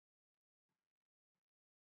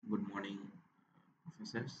Good morning,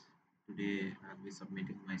 professors. Today I'll be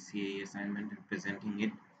submitting my CAE assignment and presenting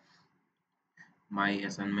it. My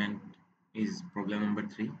assignment is problem number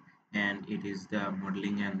 3, and it is the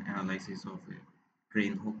modeling and analysis of a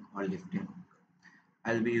crane hook or lifting hook.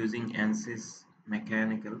 I'll be using Ansys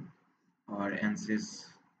mechanical or Ansys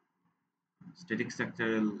static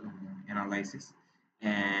structural analysis,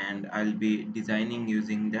 and I'll be designing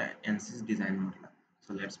using the Ansys design modeler.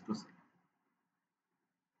 So let's proceed.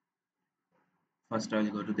 First, I'll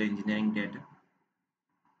go to the engineering data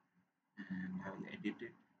and I will edit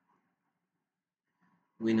it.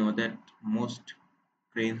 We know that most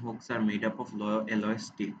crane hooks are made up of low alloy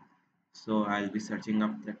steel, so I'll be searching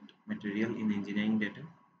up that material in engineering data,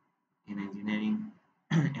 in engineering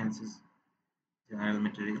Ansys general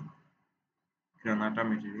material, granata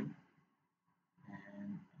material,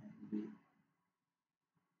 and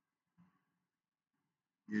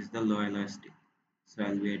this is the low alloy steel, so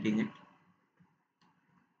I'll be adding it,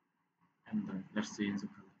 and let's change the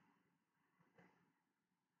color,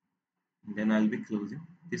 and then I'll be closing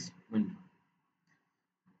this window.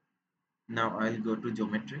 Now I'll go to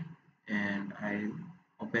geometry and I'll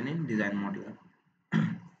open in design modeler.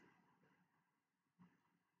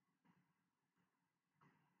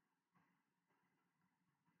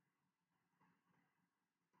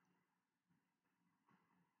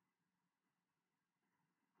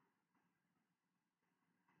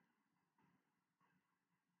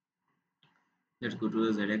 Let's go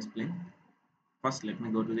to the ZX plane. First, let me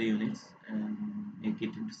go to the units and make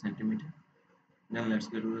it into centimeter. Then let's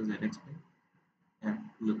go to the ZX plane and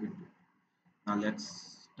look into it. Now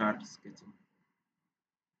let's start sketching.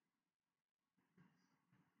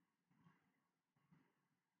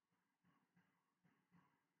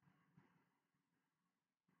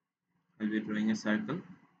 I'll be drawing a circle.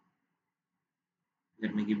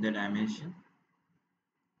 Let me give the dimension,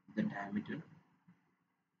 the diameter,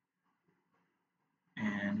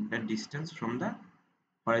 and the distance from the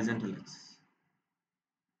horizontal axis.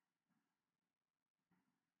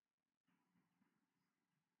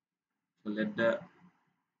 So let the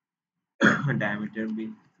diameter be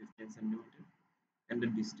 15 centimeter and the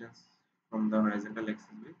distance from the horizontal axis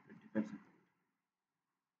be 25 centimeter.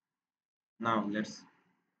 Now let's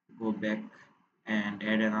go back and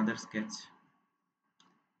add another sketch.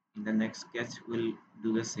 In the next sketch we'll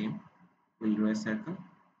do the same. We'll draw a circle.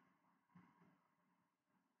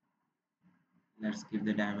 Let's give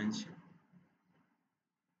the dimension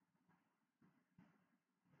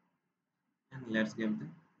and let's give the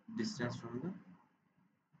distance from the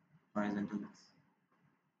horizontal axis.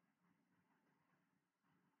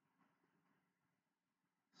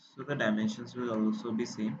 So the dimensions will also be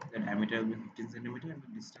same. The diameter will be 15 centimeter and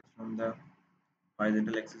the distance from the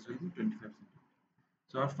horizontal axis will be 25 centimeter.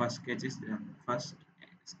 So our first sketch is done. First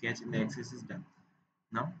sketch in the axis is done.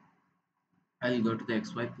 Now I'll go to the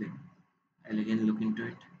XY plane. I'll again look into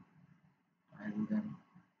it. I'll then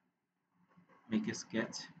make a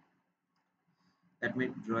sketch. Let me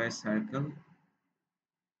draw a circle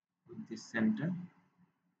with this center.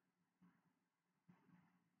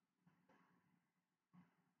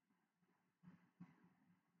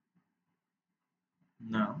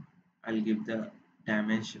 Now I'll give the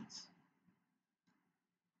dimensions.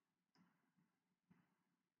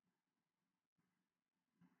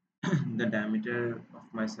 The diameter of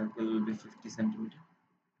my circle will be 50 centimeter.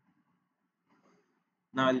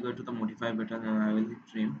 Now I'll go to the modify button and I will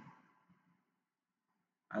trim.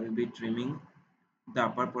 I will be trimming the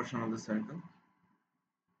upper portion of the circle.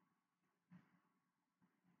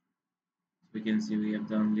 So we can see we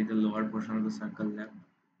have only the lower portion of the circle left.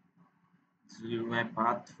 This will be my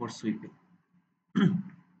path for sweeping.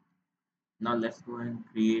 Now let's go and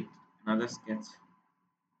create another sketch.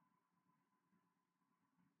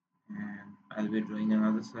 And I'll be drawing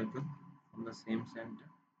another circle from the same center.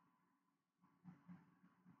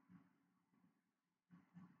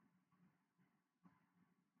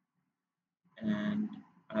 And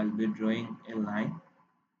I'll be drawing a line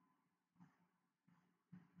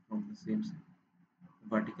from the same center,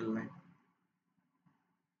 vertical line.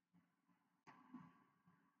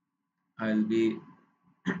 I'll be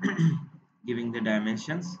giving the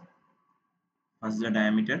dimensions. First the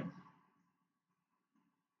diameter.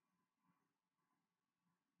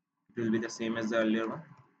 It will be the same as the earlier one.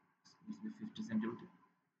 It will be 50 centimeter.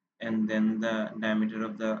 And then the diameter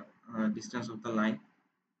of the distance of the line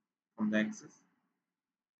from the axis,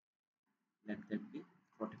 let that be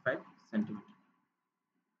 45 centimeter.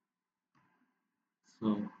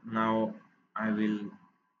 So now I will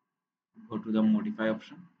go to the modify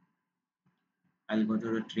option. I'll go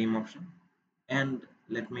to the trim option and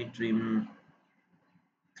let me trim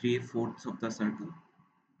 3/4 of the circle.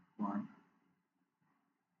 1,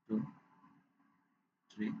 2,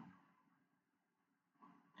 3, and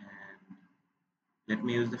let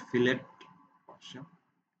me use the fillet option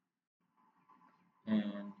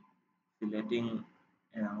and filleting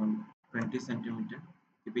around 20 centimeter.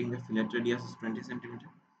 Keeping the fillet radius is 20 centimeter.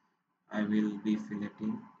 I will be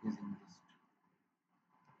filleting using this.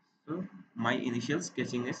 So my initial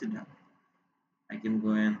sketching is done. I can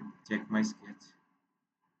go and check my sketch.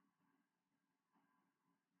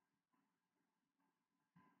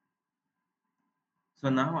 So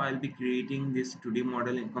now I'll be creating this 2D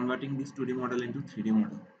model and converting this 2D model into 3D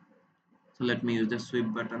model. So let me use the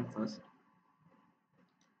sweep button first.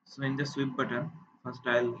 So in the sweep button, first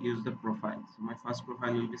I'll use the profile. So my first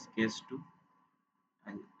profile will be sketch 2.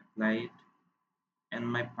 I'll apply it, and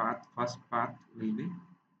my first path will be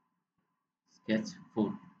sketch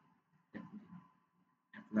 4. Let me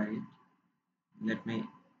apply it. Let me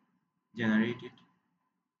generate it,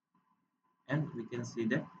 and we can see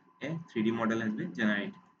that a 3D model has been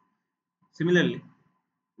generated. Similarly,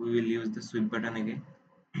 we will use the sweep button again.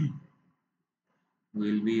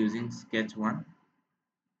 We will be using sketch 1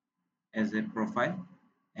 as a profile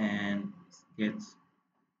and sketch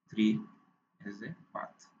 3 as a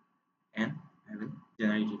path, and I will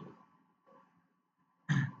generate it.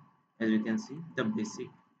 As you can see, the basic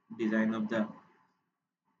design of the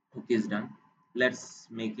hook is done. Let's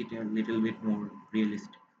make it a little bit more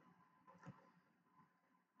realistic.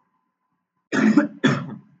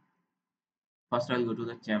 First I'll go to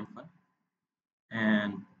the chamfer,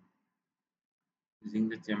 and using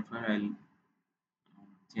the chamfer I'll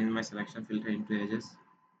change my selection filter into edges.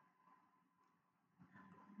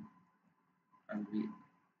 I'll be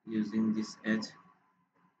using this edge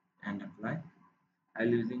and apply. I'll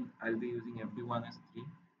be using FD1 as 3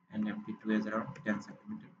 and FD2 as around 10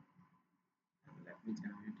 centimeter. And let me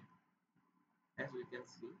generate it. As we can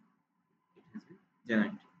see, it has been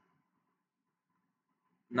generated.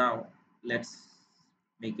 Now let's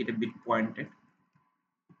make it a bit pointed.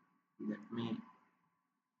 Let me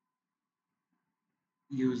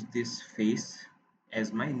use this face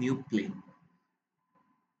as my new plane.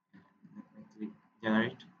 Let me click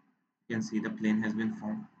generate. You can see the plane has been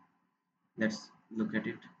formed. Let's look at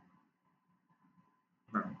it.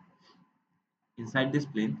 Now inside this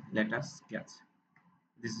plane, let us sketch.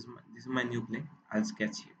 This is my new plane. I'll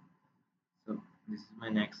sketch here. So this is my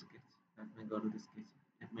next sketch. Let me go to the sketch.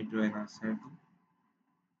 Let me draw a circle.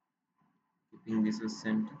 Keeping this as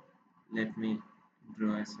center, let me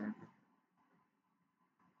draw a circle.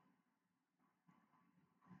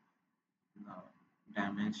 Now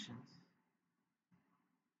dimensions.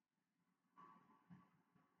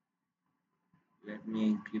 Let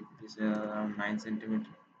me keep this around 9 centimeter.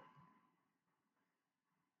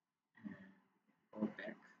 And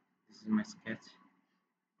opaque. This is my sketch.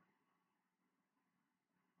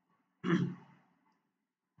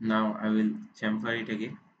 Now I will chamfer it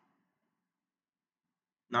again.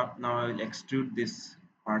 Now I will extrude this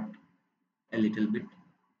part a little bit.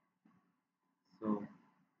 So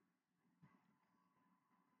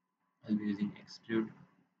I'll be using extrude.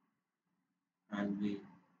 I'll be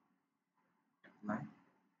apply,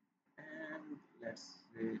 and let's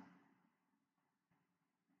say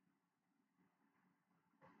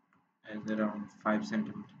as around 5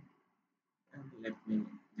 centimeter, and let me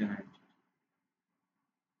generate it.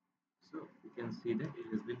 So you can see that it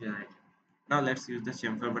has been generated. Now let's use the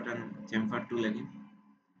chamfer tool again.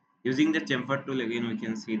 Using the chamfer tool again, we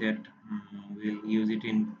can see that we'll use it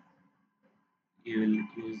in. You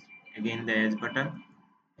will use again the edge button,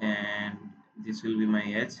 and this will be my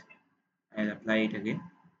edge. I'll apply it again.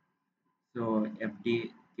 So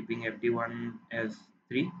keeping FD1 as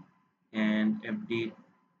 3 and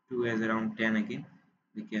FD2 as around 10 again,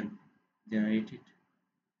 we can generate it.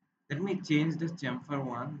 Let me change the chamfer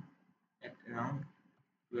one at around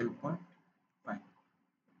 12.5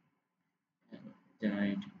 and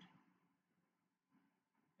generate it.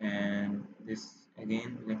 And this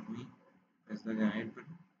again, let me press the generate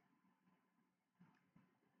button.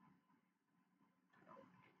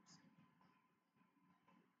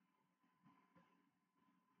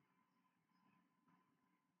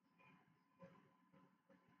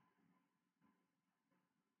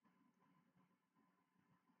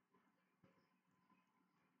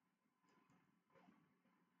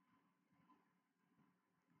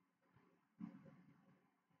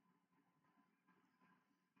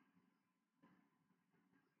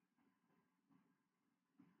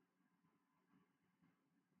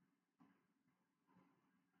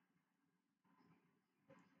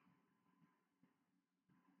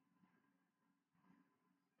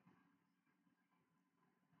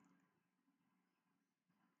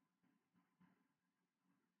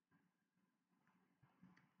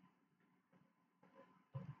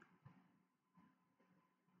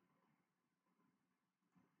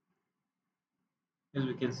 As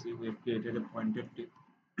we can see, we have created a pointed tip.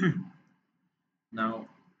 Now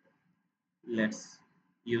let's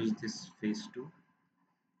use this phase 2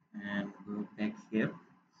 and go back here,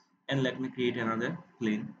 and let me create another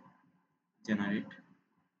plane. Generate.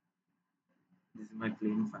 This is my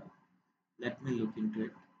plane file. Let me look into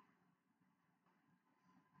it.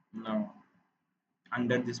 Now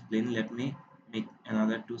under this plane, let me make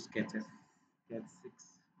another two sketches. Sketch 6.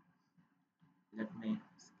 Let me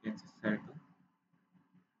sketch a circle,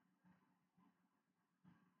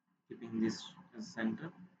 keeping this as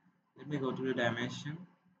center. Let me go to the dimension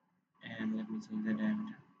and let me change the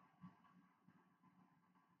diameter,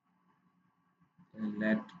 and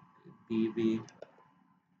let B be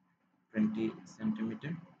 20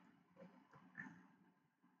 centimeter.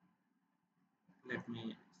 Let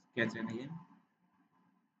me sketch it again.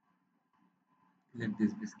 Let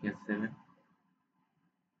this be sketch 7.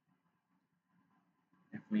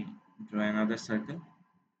 Let me draw another circle.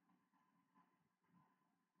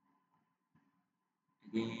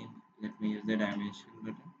 Again, let me use the dimension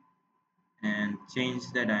button and change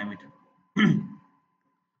the diameter.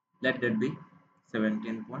 Let that be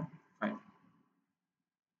 17.5.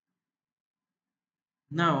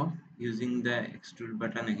 Now using the extrude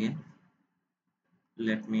button again,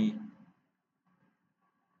 let me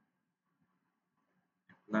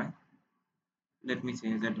apply. Let me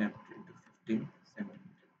change the depth to 15 centimeter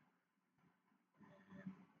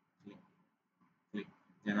and click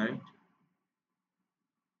generate.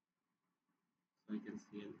 So you can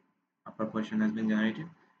see upper portion has been generated.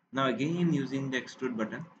 Now again using the extrude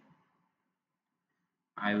button,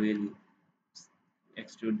 I will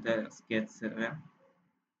extrude the sketch 7,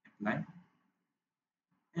 apply,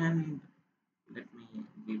 and let me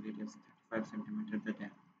give it as 35 centimeter the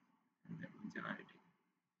depth, and let me generate it.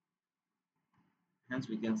 Hence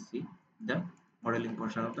we can see the modeling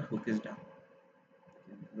portion of the hook is done.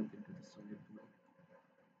 You can look into the solid below.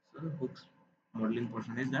 So the hook's modeling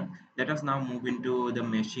portion is done. Let us now move into the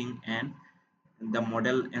meshing and the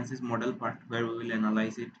model Ansys model part, where we will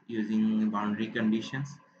analyze it using boundary conditions,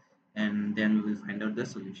 and then we will find out the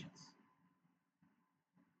solutions.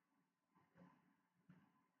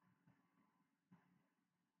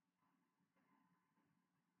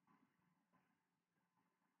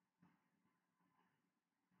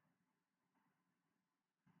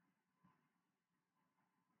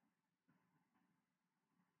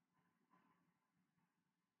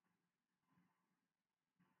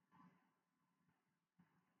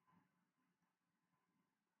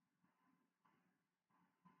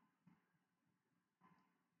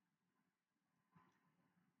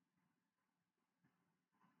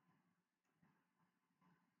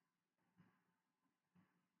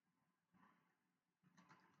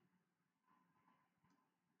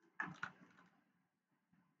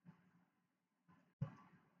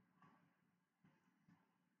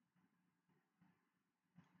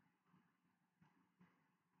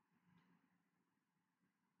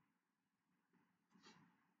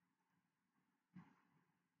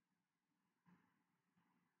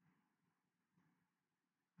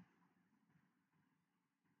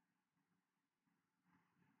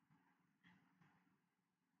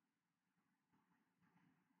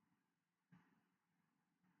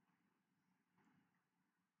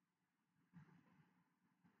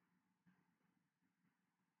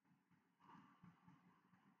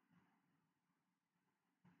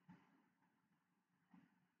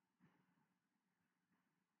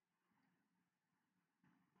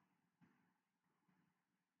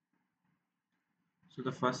 So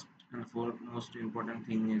the first and foremost important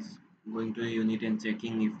thing is going to the unit and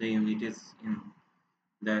checking if the unit is in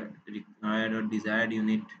the required or desired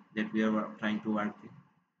unit that we are trying to work in.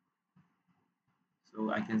 So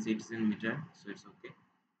I can see it's in meter, so it's okay.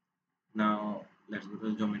 Now let's go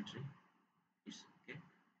to geometry. It's okay.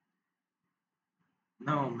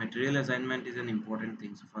 Now material assignment is an important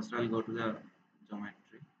thing. So first I'll go to the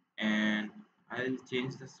geometry and I'll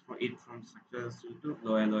change this for it from structural steel to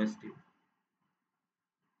low alloy steel.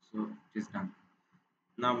 So it is done.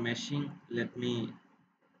 Now meshing, let me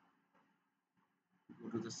go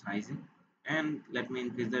to the sizing and let me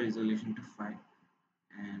increase the resolution to 5,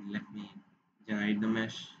 and let me generate the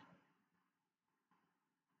mesh.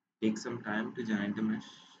 Take some time to generate the mesh.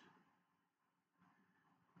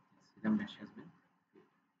 See, the mesh has been.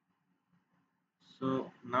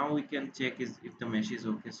 So now we can check is if the mesh is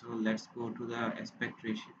okay. So let's go to the aspect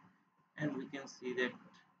ratio, and we can see that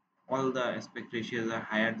all the aspect ratios are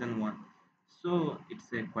higher than 1. So it's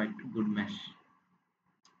a quite good mesh.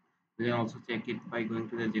 We can also check it by going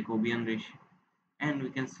to the Jacobian ratio, and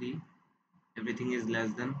we can see everything is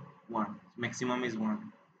less than 1. Maximum is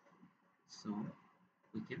 1. So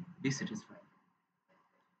we can be satisfied.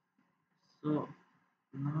 So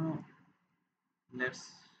now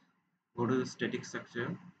let's go to the static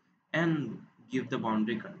structure and give the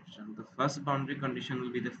boundary condition. The first boundary condition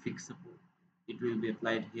will be the fixed support. It will be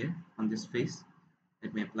applied here on this face.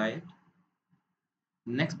 Let me apply it.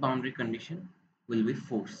 Next boundary condition will be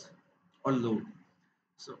force or load.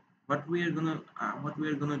 So what we are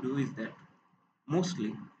gonna do is that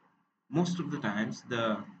mostly most of the times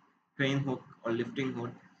the crane hook or lifting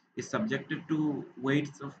hook is subjected to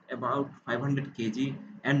weights of about 500 kg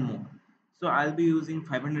and more. So I'll be using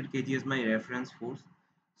 500 kg as my reference force.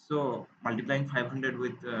 So multiplying 500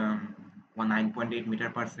 with 9.8 meter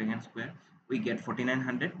per second square, we get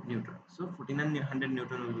 4900 newton. So 4900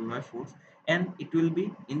 newton will be my force, and it will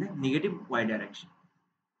be in the negative y direction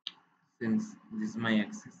since this is my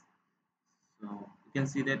axis. So you can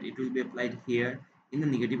see that it will be applied here in the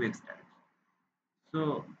negative x direction.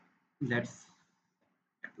 So let's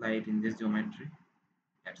apply it in this geometry.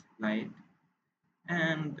 Let's apply it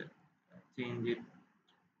and change it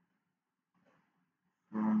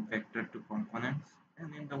from vector to components,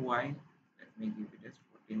 and in the y let me give it as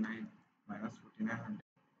 49 minus 4900,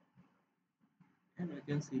 and we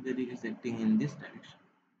can see that it is acting in this direction.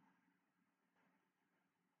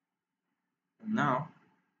 Now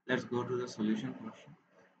let's go to the solution portion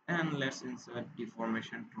and let's insert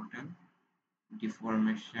deformation total,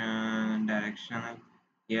 deformation directional.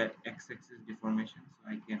 Here x-axis deformation, so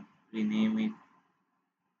I can rename it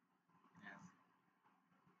as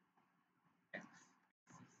x-axis.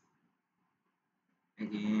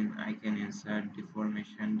 Again I can insert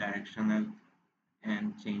deformation directional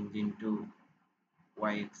and change into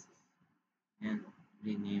y-axis and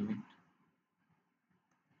rename it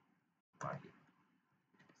y.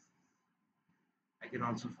 I can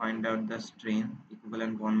also find out the strain,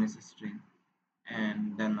 equivalent von Mises strain,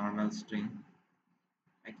 and the normal strain.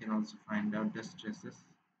 I can also find out the stresses,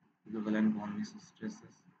 equivalent von Mises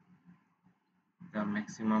stresses, the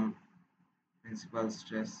maximum principal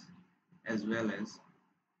stress, as well as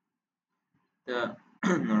the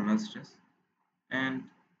normal stress. And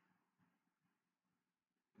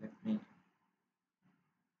let me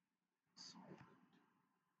solve it.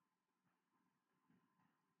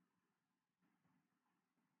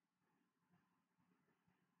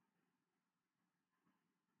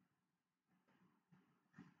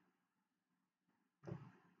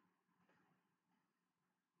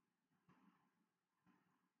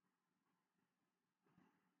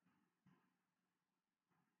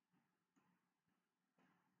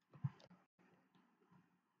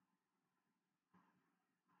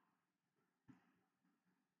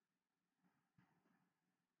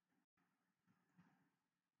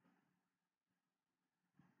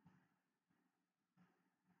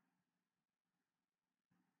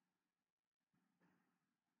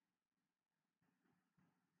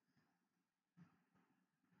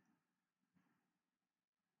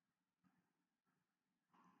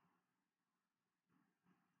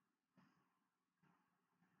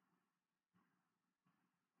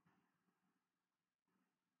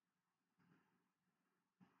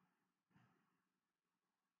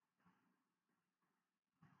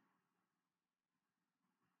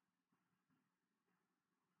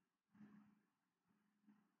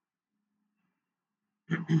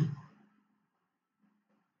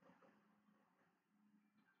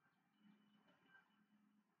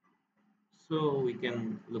 So we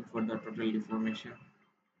can look for the total deformation.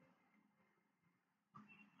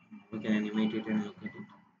 We can animate it and look at it.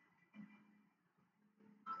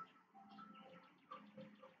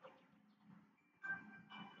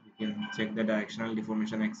 We can check the directional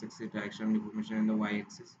deformation, x-axis, directional deformation, and the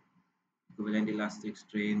y-axis. Equivalent elastic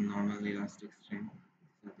strain, normal elastic strain.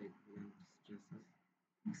 These are the equivalent stresses.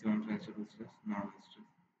 Maximum transferable stress, normal stress.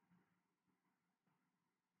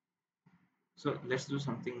 So let's do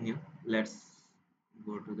something new. Let's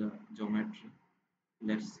go to the geometry.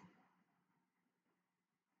 Let's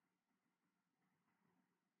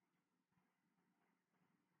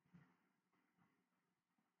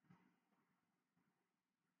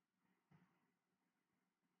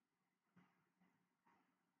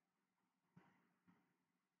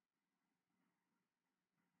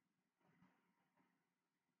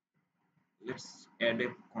let's add a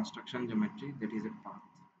construction geometry that is a path,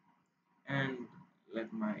 and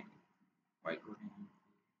let my y coordinate,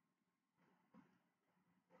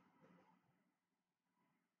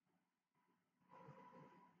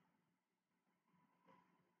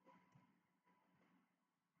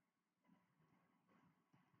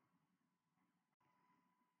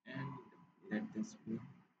 and let this be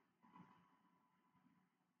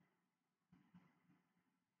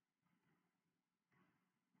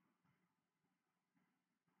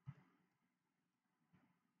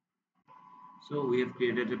So we have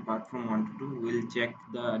created a path from 1 to 2. We'll check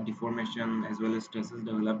the deformation as well as stresses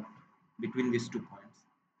developed between these 2 points.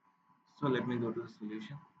 So let me go to the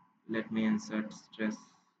solution. Let me insert stress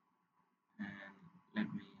and let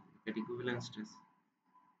me look at equivalent stress.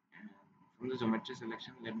 And from the geometry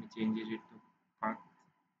selection, let me change it to path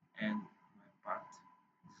and my path.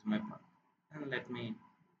 This is my path. And let me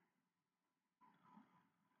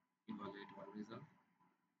evaluate all result.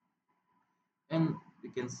 And we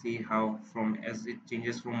can see how from as it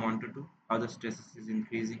changes from 1 to 2, how the stress is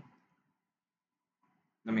increasing.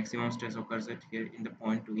 The maximum stress occurs at here in the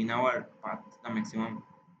point 2. In our path, the maximum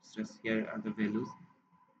stress, here are the values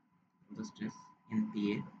of the stress in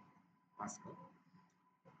PA, Pascal.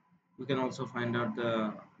 We can also find out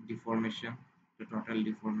the deformation, the total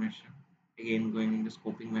deformation. Again, going in the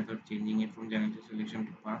scoping method, changing it from geometry selection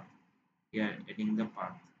to path. Here, adding the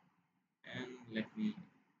path. And let me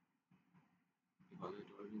evaluate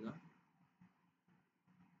all result.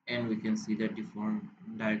 And we can see the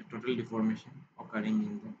direct total deformation occurring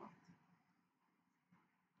in the path.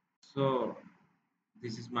 So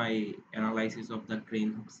this is my analysis of the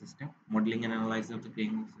crane hook system, modeling and analysis of the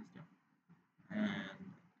crane hook system.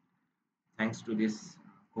 And thanks to this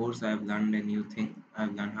course, I have learned a new thing. I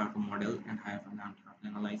have learned how to model and I have learned how to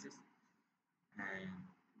analysis. And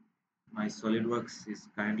my SolidWorks is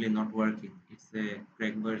currently not working. It's a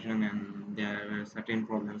cracked version and there are certain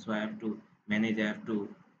problems. So I have to manage, I have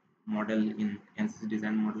to model in Ansys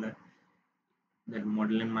Design Modeler. That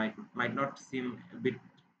modeling might not seem a bit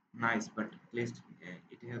nice, but at least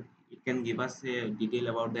it can give us a detail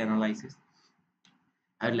about the analysis.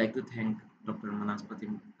 I'd like to thank Dr.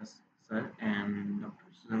 Manaspati sir and Dr.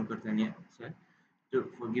 Susan Kurtania sir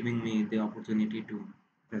for giving me the opportunity to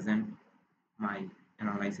present my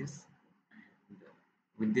analysis. And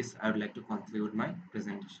with this, I would like to conclude my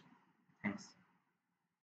presentation. Thanks.